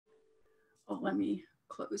Oh, let me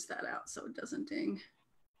close that out so it doesn't ding.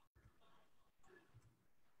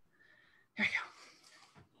 There you go.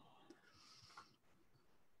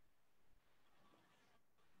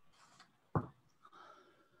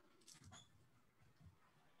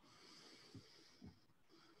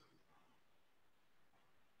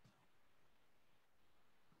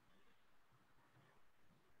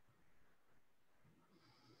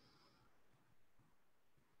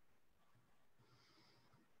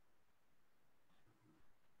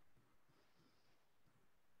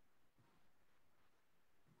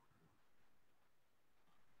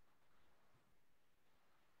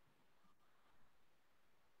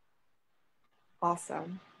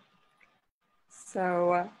 Awesome.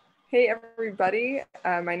 So, hey everybody,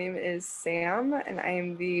 my name is Sam and I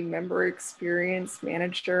am the Member Experience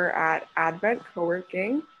Manager at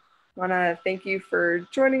adventco-working. I want to thank you for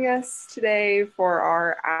joining us today for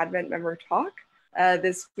our Advent Member Talk.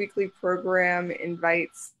 This weekly program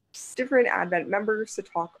invites different Advent members to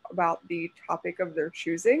talk about the topic of their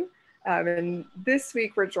choosing. And this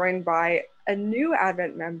week we're joined by a new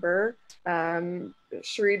Advent member,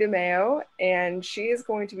 Sherre DeMao, and she is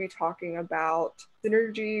going to be talking about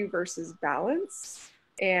synergy versus balance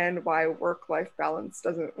and why work-life balance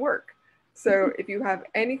doesn't work. So if you have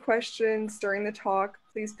any questions during the talk,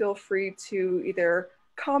 please feel free to either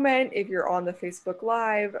comment if you're on the Facebook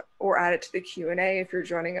Live or add it to the Q&A if you're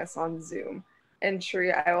joining us on Zoom. And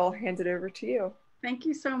Sherre, I will hand it over to you. Thank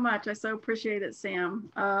you so much. I so appreciate it, Sam.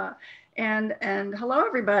 And hello,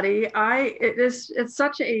 everybody. It's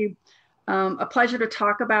such a pleasure to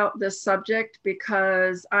talk about this subject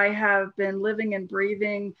because I have been living and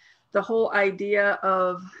breathing the whole idea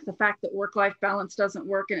of the fact that work-life balance doesn't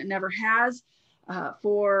work, and it never has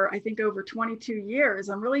for I think over 22 years.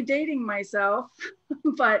 I'm really dating myself,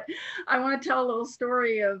 but I want to tell a little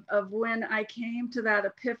story of when I came to that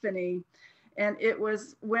epiphany. And it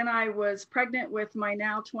was when I was pregnant with my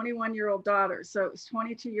now 21-year-old daughter. So it was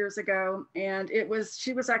 22 years ago. And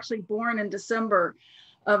she was actually born in December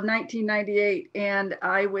of 1998. And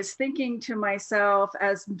I was thinking to myself,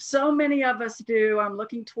 as so many of us do, I'm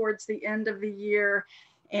looking towards the end of the year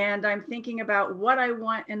and I'm thinking about what I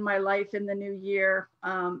want in my life in the new year.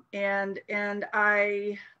 And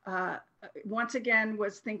I, once again,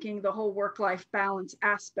 was thinking the whole work-life balance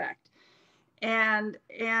aspect. And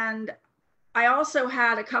I also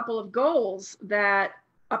had a couple of goals that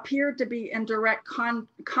appeared to be in direct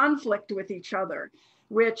conflict with each other,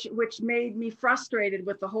 which made me frustrated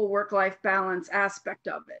with the whole work-life balance aspect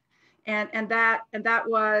of it. And that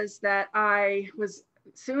was that I was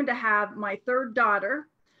soon to have my third daughter.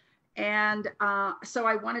 And so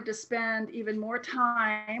I wanted to spend even more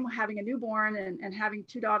time having a newborn and having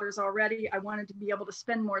two daughters already. I wanted to be able to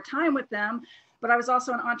spend more time with them, but I was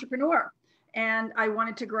also an entrepreneur. And I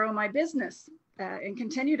wanted to grow my business and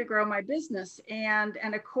continue to grow my business. And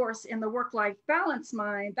of course, in the work-life balance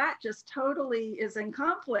mind, that just totally is in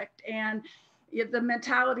conflict. And the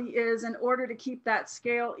mentality is, in order to keep that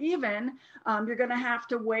scale even, you're going to have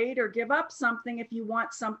to wait or give up something if you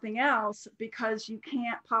want something else, because you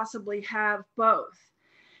can't possibly have both.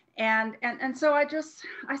 And so I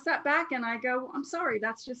sat back and I go, I'm sorry,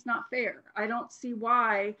 that's just not fair. I don't see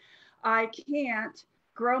why I can't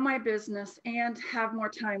grow my business and have more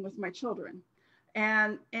time with my children.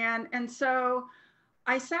 And so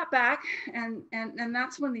I sat back and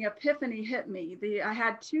that's when the epiphany hit me. I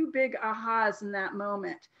had two big ahas in that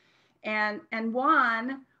moment. And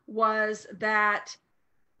one was that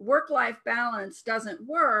work-life balance doesn't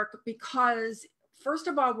work because, first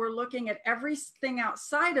of all, we're looking at everything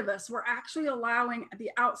outside of us. We're actually allowing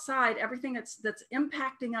the outside, everything that's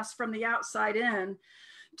impacting us from the outside in,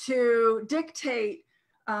 to dictate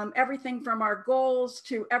everything from our goals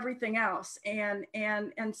to everything else. And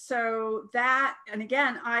so that, and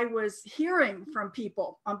again, I was hearing from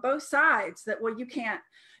people on both sides that, well, you can't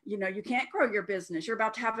grow your business. You're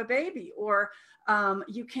about to have a baby, or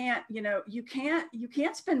you can't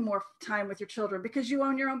spend more time with your children because you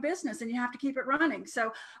own your own business and you have to keep it running.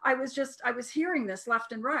 So I was hearing this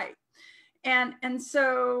left and right. And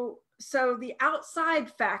so the outside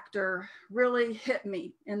factor really hit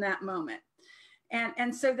me in that moment.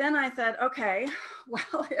 And so then I thought, okay,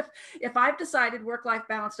 well, if I've decided work-life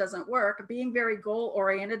balance doesn't work, being very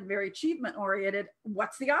goal-oriented, very achievement-oriented,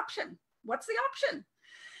 what's the option? What's the option?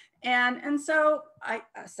 And so I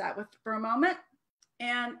sat with for a moment,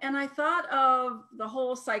 and I thought of the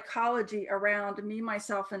whole psychology around me,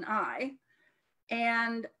 myself, and I.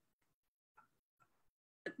 And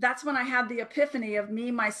that's when I had the epiphany of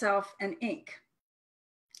me, myself, and Inc.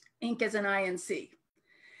 Inc as an INC.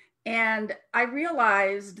 And I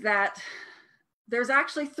realized that there's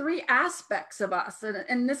actually three aspects of us.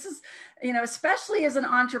 And this is, especially as an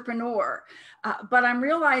entrepreneur, but I'm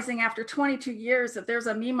realizing after 22 years that there's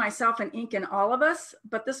a me, myself, and Inc. in all of us.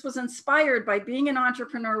 But this was inspired by being an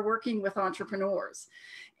entrepreneur, working with entrepreneurs.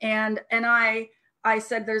 And I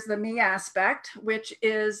said there's the me aspect, which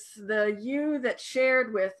is the you that's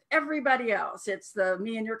shared with everybody else. It's the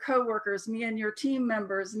me and your coworkers, me and your team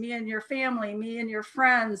members, me and your family, me and your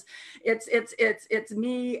friends. It's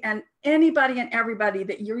me and anybody and everybody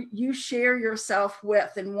that you share yourself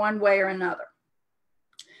with in one way or another.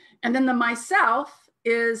 And then the myself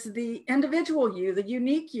is the individual you, the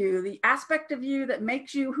unique you, the aspect of you that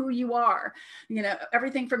makes you who you are.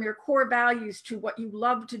 Everything from your core values to what you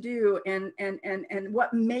love to do and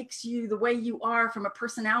what makes you the way you are from a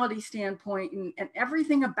personality standpoint, and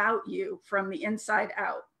everything about you from the inside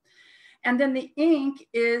out. And then the Inc.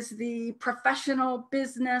 is the professional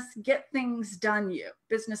business, get things done you,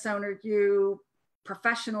 business owner you,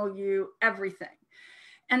 professional you, everything.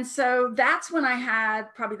 And so that's when I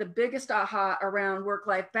had probably the biggest aha around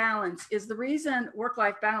work-life balance. Is the reason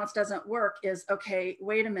work-life balance doesn't work is, okay,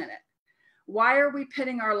 wait a minute. Why are we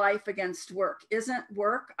pitting our life against work? Isn't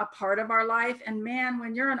work a part of our life? And man,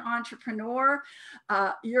 when you're an entrepreneur,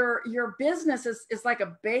 your business is like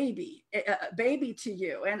a baby to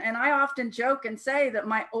you. And I often joke and say that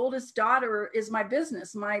my oldest daughter is my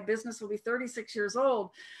business. My business will be 36 years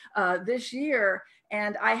old this year.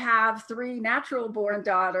 And I have three natural born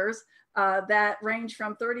daughters that range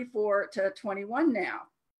from 34 to 21 now.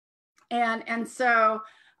 And so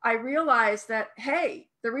I realized that, hey,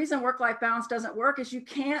 the reason work-life balance doesn't work is you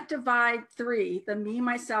can't divide three, the me,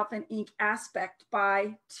 myself, and Inc. aspect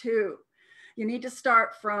by two. You need to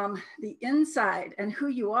start from the inside and who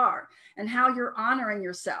you are and how you're honoring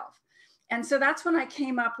yourself. And so that's when I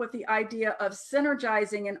came up with the idea of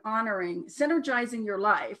synergizing and honoring, synergizing your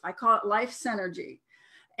life. I call it life synergy,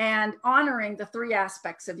 and honoring the three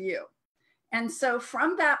aspects of you. And so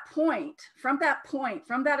from that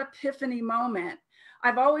epiphany moment,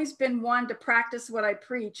 I've always been one to practice what I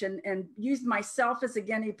preach and use myself as a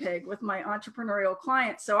guinea pig with my entrepreneurial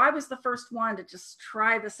clients. So I was the first one to just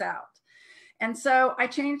try this out. And so I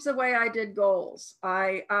changed the way I did goals.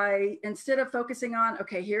 I instead of focusing on,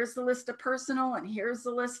 okay, here's the list of personal and here's the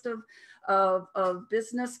list of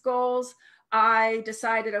business goals, I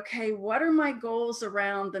decided, okay, what are my goals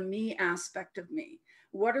around the me aspect of me?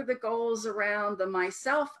 What are the goals around the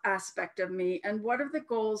myself aspect of me? And what are the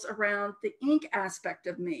goals around the Inc. aspect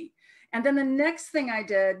of me? And then the next thing I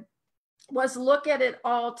did was look at it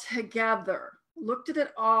all together,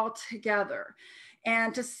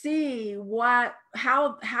 and to see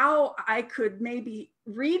how I could maybe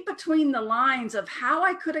read between the lines of how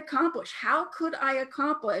I could accomplish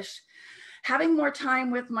having more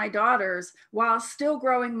time with my daughters while still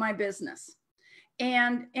growing my business.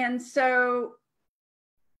 And so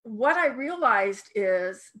what I realized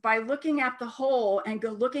is by looking at the whole and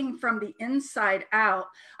looking from the inside out,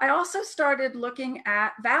 I also started looking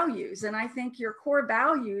at values. And I think your core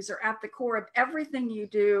values are at the core of everything you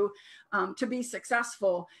do to be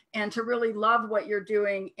successful and to really love what you're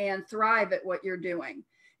doing and thrive at what you're doing.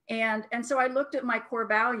 And so I looked at my core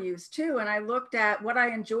values too, and I looked at what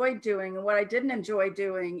I enjoyed doing and what I didn't enjoy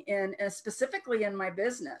doing, specifically in my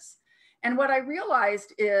business. And what I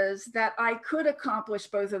realized is that I could accomplish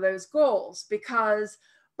both of those goals because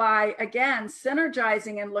by, again,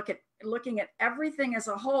 synergizing and looking at everything as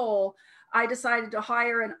a whole, I decided to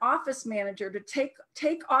hire an office manager to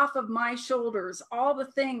take off of my shoulders all the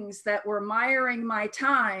things that were miring my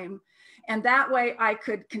time. And that way I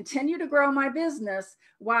could continue to grow my business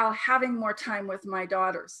while having more time with my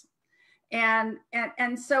daughters. And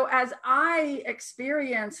so as I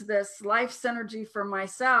experienced this life synergy for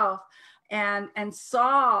myself and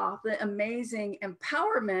saw the amazing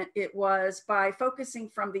empowerment it was by focusing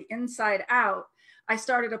from the inside out, I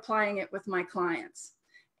started applying it with my clients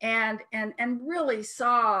and really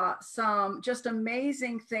saw some just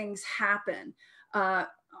amazing things happen.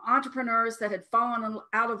 Entrepreneurs that had fallen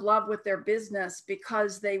out of love with their business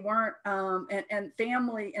because they weren't, and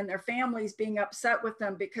their families being upset with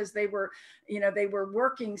them because they were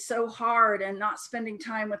working so hard and not spending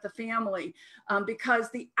time with the family because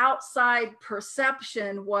the outside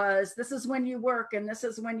perception was this is when you work and this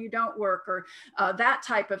is when you don't work, or that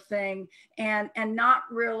type of thing, and not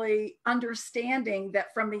really understanding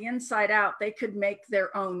that from the inside out they could make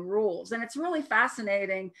their own rules. And it's really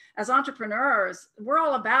fascinating. As entrepreneurs, we're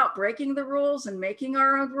all about breaking the rules and making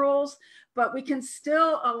our own rules, but we can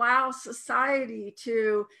still allow society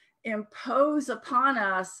to impose upon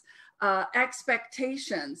us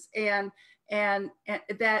expectations and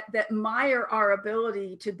that mire our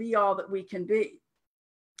ability to be all that we can be.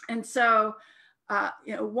 And so,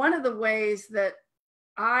 one of the ways that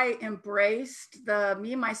I embraced the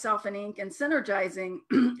me, myself, and Inc. and synergizing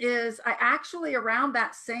is I actually, around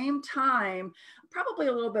that same time, probably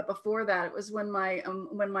a little bit before that, it was when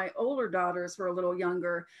my older daughters were a little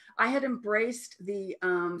younger, I had embraced the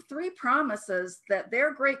 3 promises that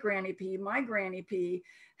their great Granny P, my Granny P,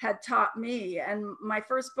 had taught me. And my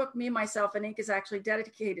first book, Me, Myself, and Inc. is actually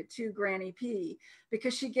dedicated to Granny P,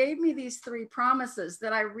 because she gave me these 3 promises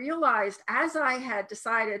that I realized as I had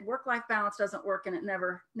decided work-life balance doesn't work, and it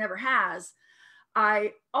never has.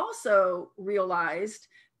 I also realized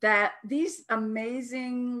that these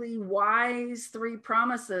amazingly wise 3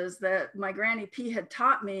 promises that my Granny P had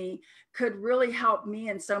taught me could really help me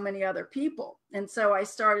and so many other people. And so I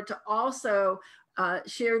started to also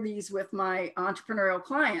share these with my entrepreneurial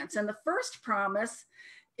clients. And the first promise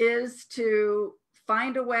is to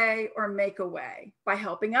find a way or make a way by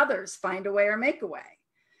helping others find a way or make a way.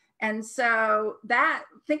 And so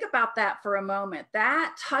think about that for a moment.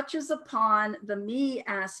 That touches upon the me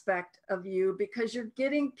aspect of you, because you're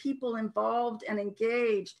getting people involved and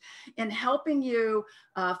engaged in helping you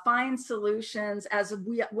find solutions, as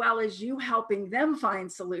well as you helping them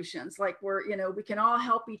find solutions. Like we can all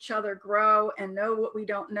help each other grow and know what we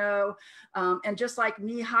don't know. And just like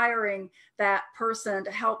me hiring that person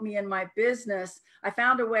to help me in my business, I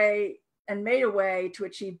found a way and made a way to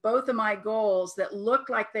achieve both of my goals that looked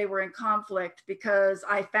like they were in conflict, because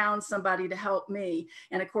I found somebody to help me.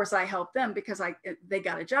 And of course I helped them because they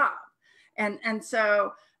got a job. And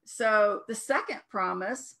so the second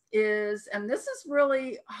promise is, and this is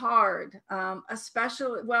really hard,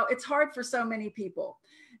 especially, well, it's hard for so many people.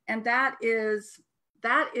 And that is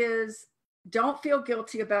don't feel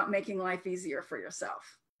guilty about making life easier for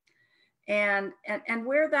yourself. And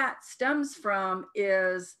where that stems from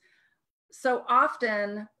is, so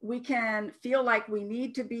often we can feel like we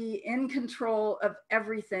need to be in control of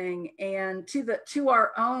everything, and to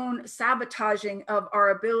our own sabotaging of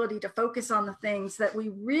our ability to focus on the things that we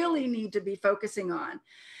really need to be focusing on.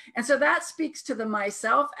 And so that speaks to the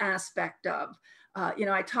myself aspect of,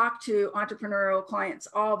 I talk to entrepreneurial clients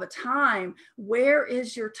all the time. Where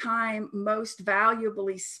is your time most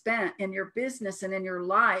valuably spent in your business and in your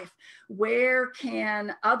life? Where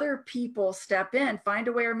can other people step in, find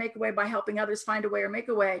a way or make a way by helping others find a way or make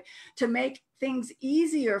a way to make things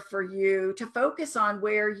easier for you to focus on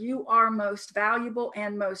where you are most valuable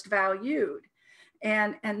and most valued?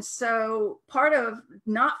 And so part of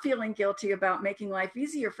not feeling guilty about making life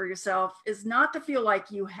easier for yourself is not to feel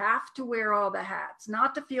like you have to wear all the hats,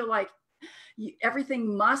 not to feel like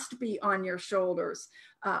everything must be on your shoulders.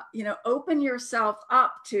 Open yourself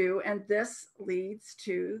up to, and this leads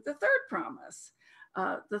to the third promise.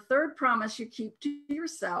 The third promise you keep to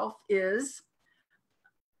yourself is,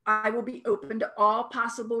 I will be open to all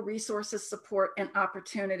possible resources, support, and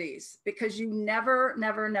opportunities, because you never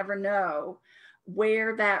know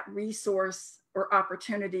where that resource or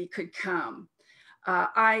opportunity could come.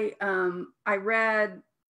 I read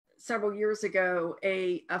several years ago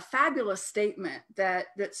a fabulous statement that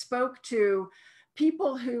spoke to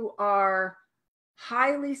people who are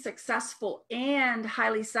highly successful and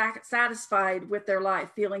highly satisfied with their life,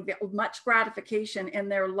 feeling much gratification in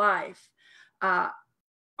their life,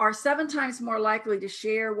 are 7 times more likely to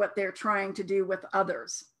share what they're trying to do with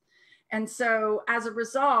others. And so as a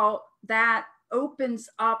result, that opens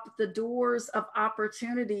up the doors of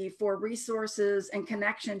opportunity for resources and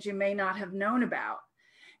connections you may not have known about.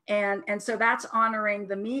 And so that's honoring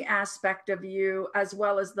the me aspect of you as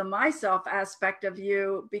well as the myself aspect of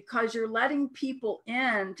you, because you're letting people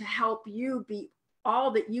in to help you be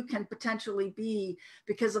all that you can potentially be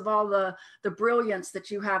because of all the brilliance that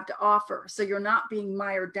you have to offer. So you're not being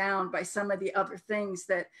mired down by some of the other things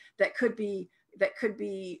that could be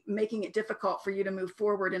making it difficult for you to move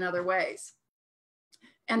forward in other ways.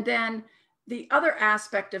 And then the other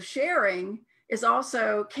aspect of sharing is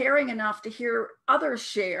also caring enough to hear others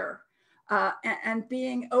share, and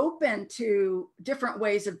being open to different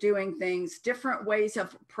ways of doing things, different ways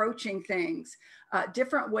of approaching things,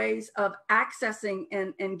 different ways of accessing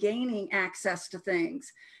and gaining access to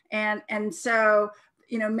things. And so,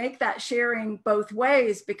 make that sharing both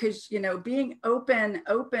ways, because, being open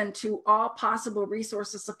to all possible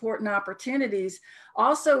resources, support, and opportunities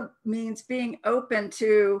also means being open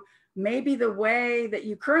to maybe the way that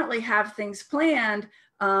you currently have things planned,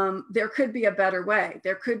 there could be a better way.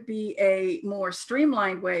 There could be a more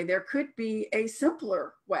streamlined way. There could be a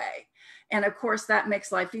simpler way. And of course, that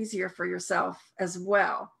makes life easier for yourself as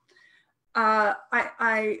well. As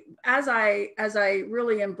I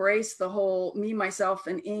really embrace the whole me, myself,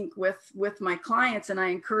 and Inc. with my clients, and I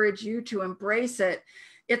encourage you to embrace it,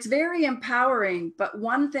 it's very empowering. But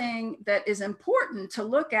one thing that is important to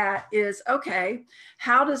look at is, okay,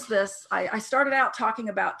 how does this, I started out talking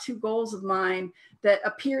about two goals of mine that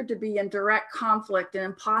appeared to be in direct conflict and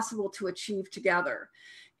impossible to achieve together.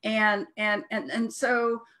 And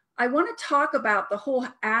so I want to talk about the whole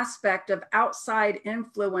aspect of outside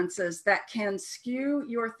influences that can skew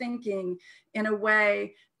your thinking in a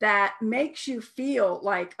way that makes you feel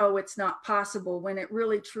like, oh, it's not possible, when it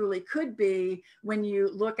really truly could be, when you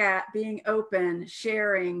look at being open,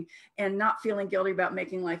 sharing, and not feeling guilty about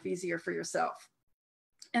making life easier for yourself.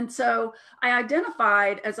 And so I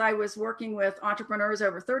identified, as I was working with entrepreneurs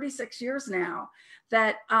over 36 years now,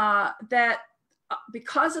 that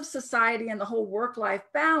because of society and the whole work-life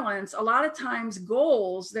balance, a lot of times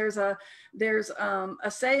goals, there's a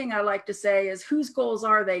saying I like to say is, whose goals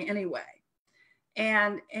are they anyway?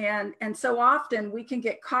 And so often we can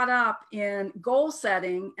get caught up in goal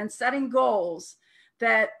setting and setting goals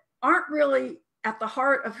that aren't really at the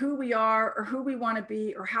heart of who we are, or who we want to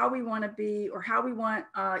be, or how we want to be, or how we want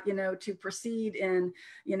to proceed in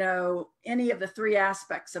any of the three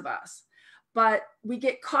aspects of us. But we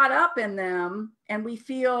get caught up in them, and we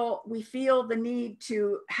feel the need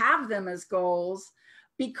to have them as goals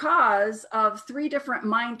because of three different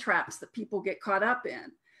mind traps that people get caught up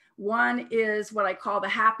in. One is what I call the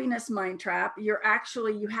happiness mind trap. You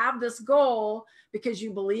have this goal because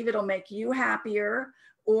you believe it'll make you happier,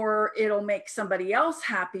 or it'll make somebody else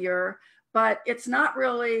happier, but it's not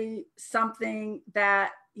really something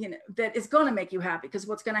that that is going to make you happy, because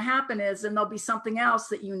what's going to happen is, and there'll be something else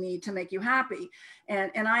that you need to make you happy.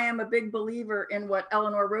 And I am a big believer in what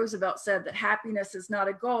Eleanor Roosevelt said, that happiness is not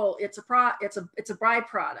a goal, it's a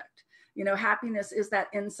byproduct. Happiness is that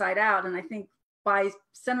inside out. And I think by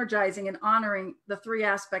synergizing and honoring the three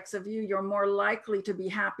aspects of you, you're more likely to be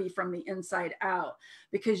happy from the inside out,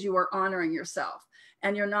 because you are honoring yourself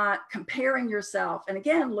and you're not comparing yourself. And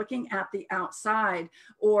again, looking at the outside,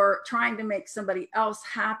 or trying to make somebody else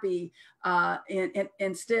happy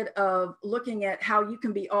instead of looking at how you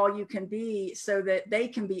can be all you can be, so that they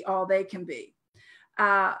can be all they can be.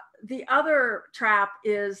 The other trap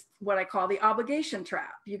is what I call the obligation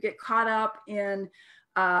trap. You get caught up in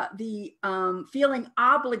the feeling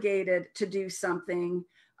obligated to do something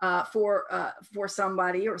for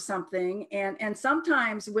somebody or something, and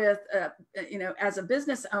sometimes with as a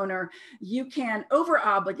business owner, you can over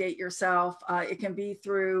obligate yourself. It can be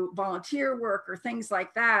through volunteer work or things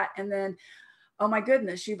like that, and then, oh my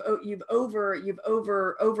goodness, you've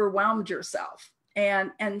overwhelmed yourself.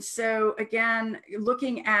 And so again,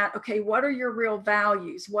 looking at, okay, what are your real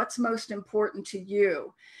values? What's most important to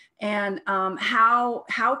you? And how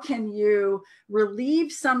can you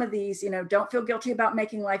relieve some of these, don't feel guilty about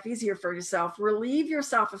making life easier for yourself, relieve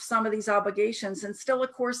yourself of some of these obligations and still,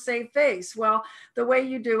 of course, save face. Well, the way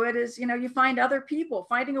you do it is, you find other people.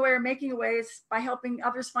 Finding a way or making a way is by helping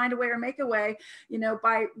others find a way or make a way.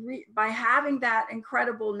 By having that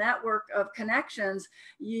incredible network of connections,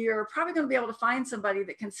 you're probably going to be able to find somebody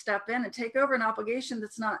that can step in and take over an obligation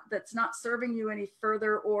that's not serving you any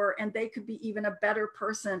further, and they could be even a better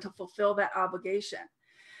person to fulfill that obligation.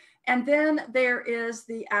 And then there is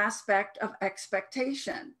the aspect of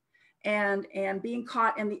expectation and being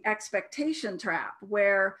caught in the expectation trap,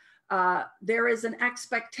 where there is an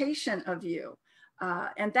expectation of you.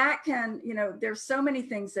 And that can, there's so many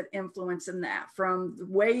things that influence in that, from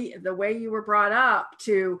the way you were brought up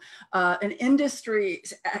to an industry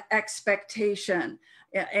expectation.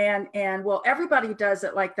 And well, everybody does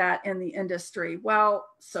it like that in the industry. Well,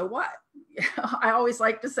 so what? I always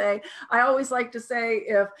like to say,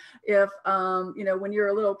 if when you're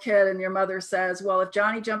a little kid and your mother says, well, if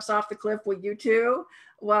Johnny jumps off the cliff, will you too?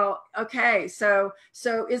 Well, okay, so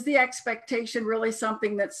is the expectation really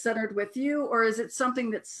something that's centered with you, or is it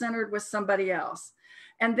something that's centered with somebody else?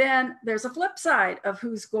 And then there's a flip side of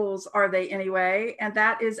whose goals are they anyway, and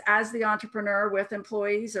that is, as the entrepreneur with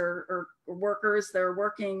employees or workers that are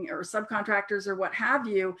working, or subcontractors or what have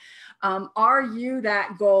you, are you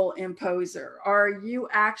that goal imposer?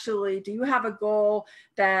 Do you have a goal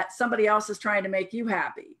that somebody else is trying to make you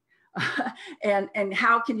happy? And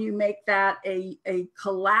how can you make that a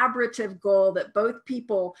collaborative goal that both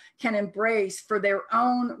people can embrace for their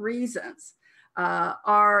own reasons?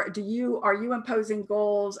 Are you imposing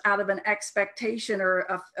goals out of an expectation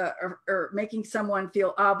or making someone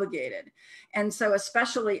feel obligated? And so,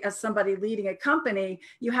 especially as somebody leading a company,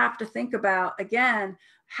 you have to think about, again,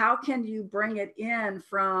 how can you bring it in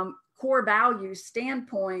from core value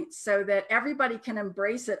standpoint so that everybody can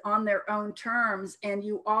embrace it on their own terms, and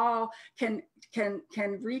you all can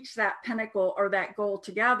reach that pinnacle or that goal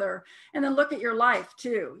together. And then look at your life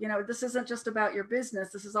too. You know, this isn't just about your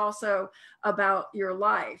business. This is also about your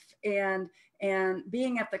life, and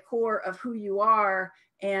being at the core of who you are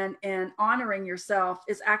and honoring yourself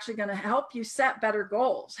is actually going to help you set better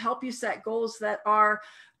goals, help you set goals that are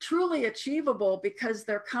truly achievable because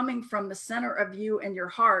they're coming from the center of you and your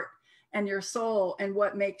heart and your soul and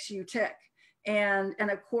what makes you tick. And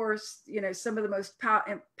of course, you know, some of the most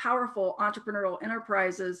powerful entrepreneurial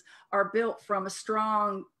enterprises are built from a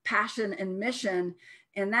strong passion and mission.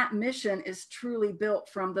 And that mission is truly built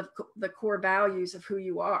from the core values of who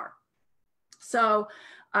you are. So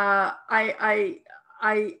I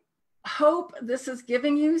hope this is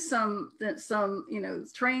giving you some you know,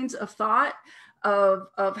 trains of thought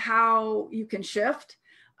of how you can shift.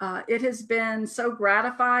 It has been so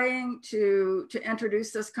gratifying to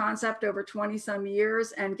introduce this concept over 20 some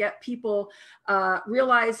years and get people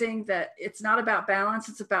realizing that it's not about balance,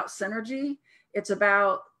 it's about synergy. It's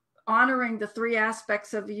about honoring the three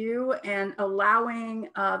aspects of you and allowing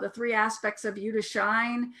the three aspects of you to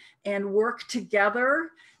shine and work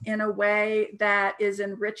together in a way that is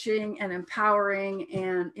enriching and empowering.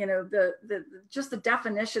 And, you know, just the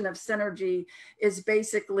definition of synergy is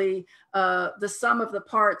basically the sum of the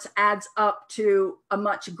parts adds up to a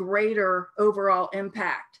much greater overall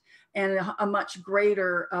impact and a much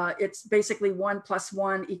greater, it's basically 1 +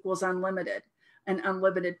 1 = unlimited, and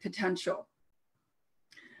unlimited potential.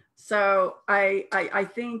 So I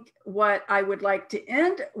think what I would like to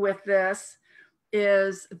end with this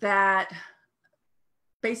is that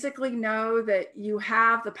basically know that you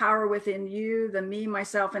have the power within you, the me,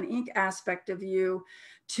 myself, and Inc. aspect of you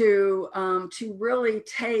to really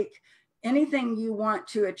take anything you want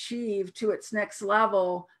to achieve to its next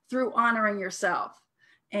level through honoring yourself.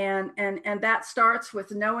 And that starts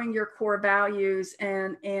with knowing your core values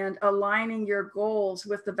and aligning your goals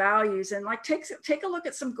with the values. And like take a look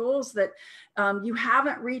at some goals that you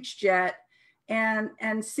haven't reached yet,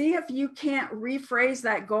 and see if you can't rephrase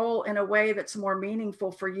that goal in a way that's more meaningful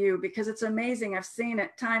for you, because it's amazing. I've seen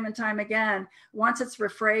it time and time again. Once it's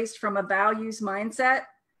rephrased from a values mindset,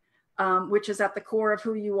 which is at the core of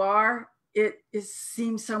who you are,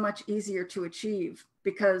 seems so much easier to achieve,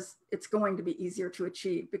 because it's going to be easier to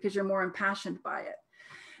achieve because you're more impassioned by it.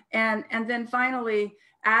 And then finally,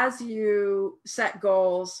 as you set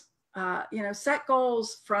goals, you know, set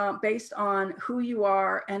goals based on who you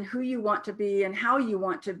are and who you want to be and how you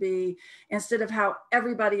want to be, instead of how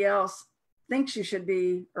everybody else thinks you should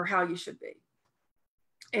be or how you should be.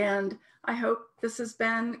 And I hope this has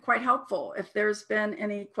been quite helpful. If there's been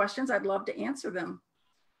any questions, I'd love to answer them.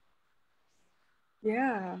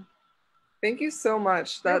 Yeah. Thank you so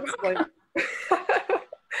much. That's like,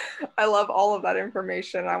 I love all of that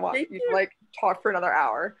information. I want you to like talk for another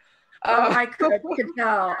hour. I could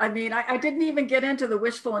tell. I mean, I didn't even get into the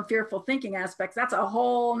wishful and fearful thinking aspects. That's a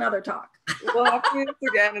whole nother talk. We'll have to do this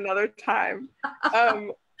again another time.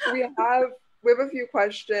 We have a few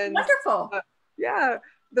questions. Wonderful. Yeah.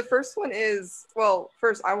 The first one is, well,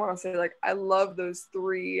 first I want to say, like, I love those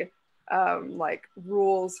 3 like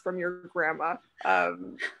rules from your grandma.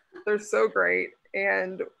 They're so great.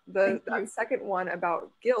 And that second one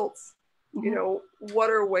about guilt, mm-hmm. you know, what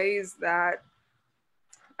are ways that,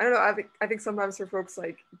 I don't know, I think sometimes for folks,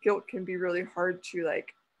 like, guilt can be really hard to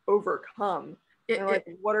like overcome.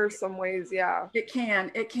 What are some ways? Yeah, it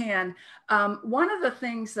can. One of the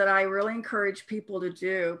things that I really encourage people to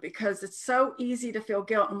do, because it's so easy to feel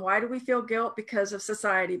guilt. And why do we feel guilt? Because of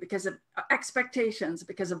society, because of expectations,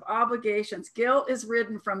 because of obligations. Guilt is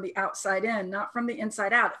ridden from the outside in, not from the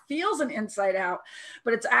inside out. It feels an inside out,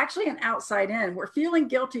 but it's actually an outside in. We're feeling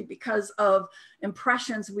guilty because of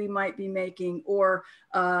impressions we might be making, or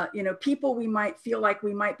you know, people we might feel like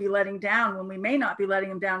we might be letting down when we may not be letting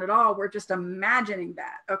them down at all. We're just imagining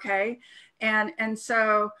that. Okay. And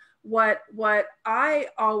so what I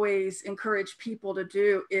always encourage people to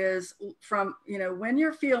do is, from, you know, when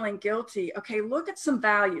you're feeling guilty, okay, look at some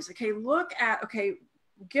values. Okay,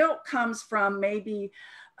 guilt comes from maybe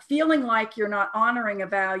feeling like you're not honoring a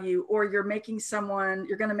value, or you're going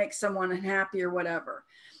to make someone unhappy or whatever.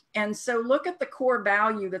 And so look at the core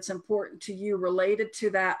value that's important to you related to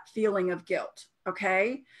that feeling of guilt.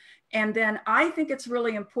 Okay. And then I think it's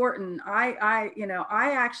really important. I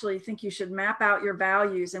actually think you should map out your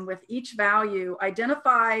values, and with each value,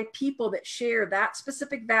 identify people that share that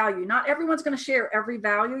specific value. Not everyone's going to share every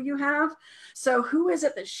value you have. So who is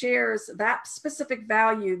it that shares that specific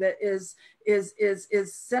value that is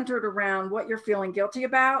centered around what you're feeling guilty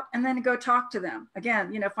about? And then go talk to them.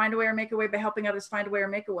 Again, find a way or make a way by helping others find a way or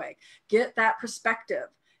make a way. Get that perspective.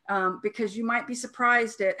 Because you might be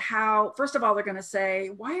surprised at how, first of all, they're going to say,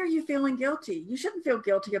 why are you feeling guilty? You shouldn't feel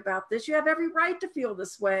guilty about this. You have every right to feel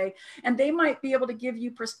this way. And they might be able to give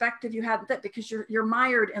you perspective you hadn't, that because you're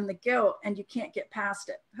mired in the guilt and you can't get past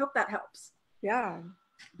it. I hope that helps. Yeah,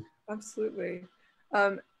 absolutely.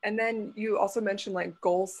 And then you also mentioned like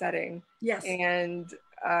goal setting. Yes. And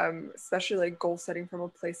especially like goal setting from a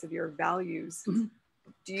place of your values. Mm-hmm.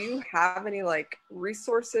 Do you have any like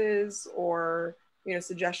resources or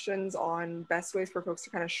suggestions on best ways for folks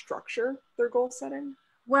to kind of structure their goal setting?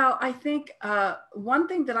 Well, I think one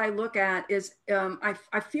thing that I look at is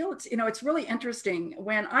I feel it's really interesting.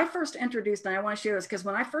 When I first introduced, and I want to share this because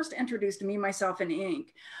when I first introduced Me, Myself, and Inc.,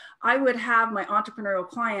 I would have my entrepreneurial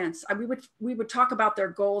clients, we would talk about their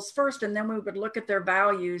goals first, and then we would look at their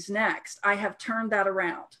values next. I have turned that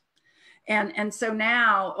around. And so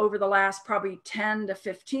now, over the last probably 10 to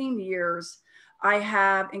 15 years, I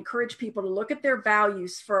have encouraged people to look at their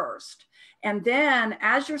values first. And then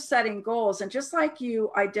as you're setting goals, and just like you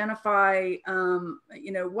identify,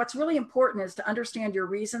 what's really important is to understand your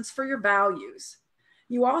reasons for your values.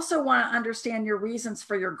 You also want to understand your reasons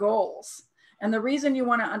for your goals. And the reason you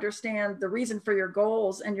want to understand the reason for your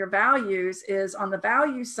goals and your values is on the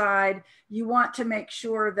value side, you want to make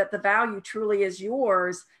sure that the value truly is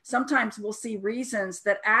yours. Sometimes we'll see reasons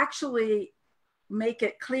that actually make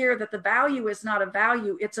it clear that the value is not a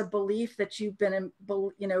value, it's a belief that you've been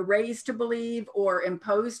raised to believe or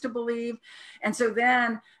imposed to believe. And so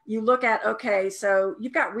then you look at, okay, so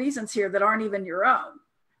you've got reasons here that aren't even your own.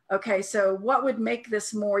 Okay, so what would make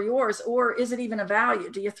this more yours, or is it even a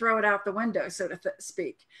value? Do you throw it out the window, so to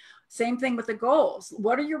speak? Same thing with the goals.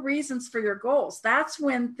 What are your reasons for your goals? That's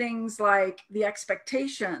when things like the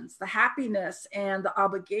expectations, the happiness, and the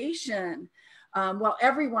obligation, well,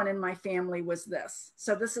 everyone in my family was this,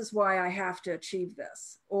 so this is why I have to achieve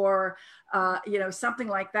this, or something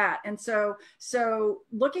like that. And so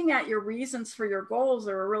looking at your reasons for your goals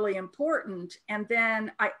are really important. And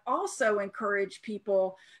then I also encourage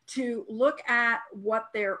people to look at what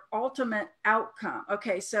their ultimate outcome.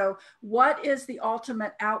 Okay, so what is the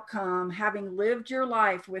ultimate outcome having lived your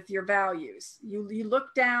life with your values? You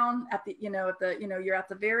look down at you're at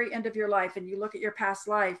the very end of your life, and you look at your past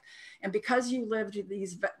life, and because you lived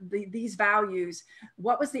these values,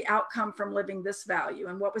 what was the outcome from living this value,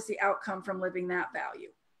 and what was the outcome from living that value?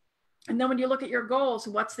 And then when you look at your goals,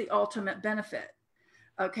 what's the ultimate benefit?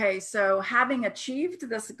 Okay, so having achieved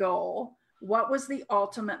this goal, what was the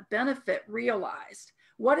ultimate benefit realized?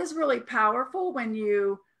 What is really powerful when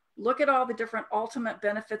you look at all the different ultimate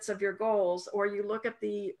benefits of your goals, or you look at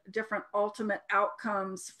the different ultimate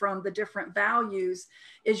outcomes from the different values,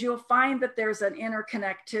 is you'll find that there's an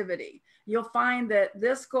interconnectivity. You'll find that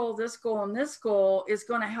this goal, and this goal is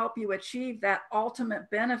going to help you achieve that ultimate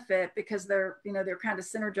benefit because they're kind of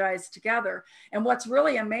synergized together. And what's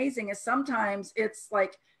really amazing is sometimes it's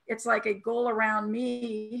like a goal around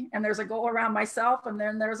me, and there's a goal around myself, and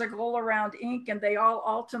then there's a goal around Inc., and they all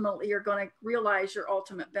ultimately are going to realize your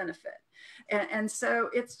ultimate benefit. And so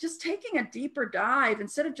it's just taking a deeper dive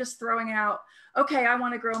instead of just throwing out, okay, I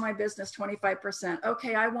want to grow my business 25%.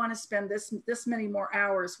 Okay, I want to spend this many more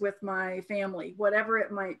hours with my family, whatever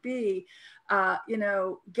it might be.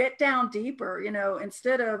 Get down deeper.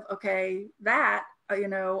 Instead of I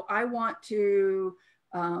want to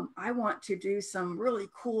do some really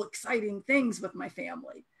cool, exciting things with my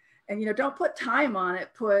family. And, don't put time on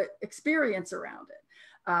it, put experience around it.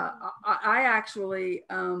 I actually,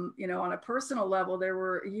 on a personal level, there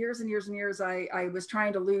were years and years and years I was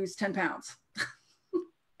trying to lose 10 pounds.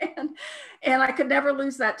 and I could never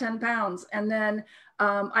lose that 10 pounds. And then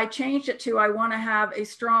I changed it to, I want to have a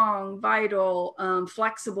strong, vital,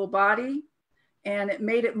 flexible body. And it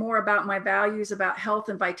made it more about my values, about health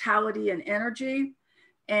and vitality and energy.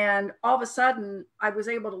 And all of a sudden, I was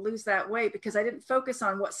able to lose that weight because I didn't focus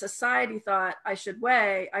on what society thought I should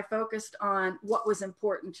weigh. I focused on what was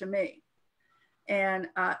important to me. And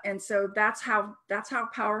so that's how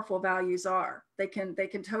powerful values are. They can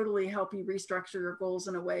totally help you restructure your goals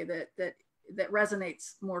in a way that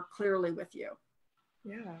resonates more clearly with you.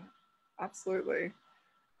 Yeah, absolutely.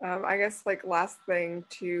 I guess like last thing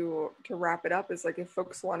to wrap it up is like if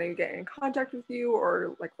folks want to get in contact with you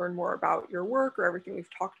or like learn more about your work or everything we've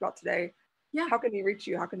talked about today, Yeah. how can they reach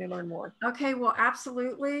you? How can they learn more? Okay, well,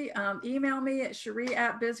 absolutely. Email me at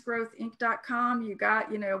Sherre@bizgrowthinc.com. You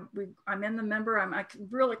got, I'm in the member. I'm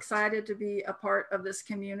real excited to be a part of this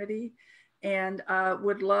community, and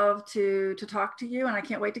would love to talk to you. And I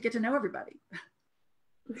can't wait to get to know everybody.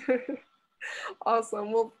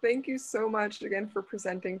 Awesome. Well, thank you so much again for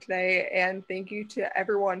presenting today. And thank you to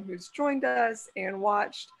everyone who's joined us and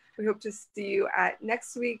watched. We hope to see you at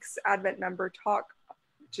next week's Advent Member Talk,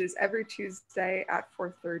 which is every Tuesday at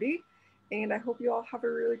 4:30. And I hope you all have a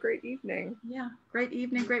really great evening. Yeah, great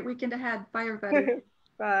evening, great weekend ahead. Bye, everybody.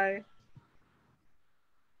 Bye.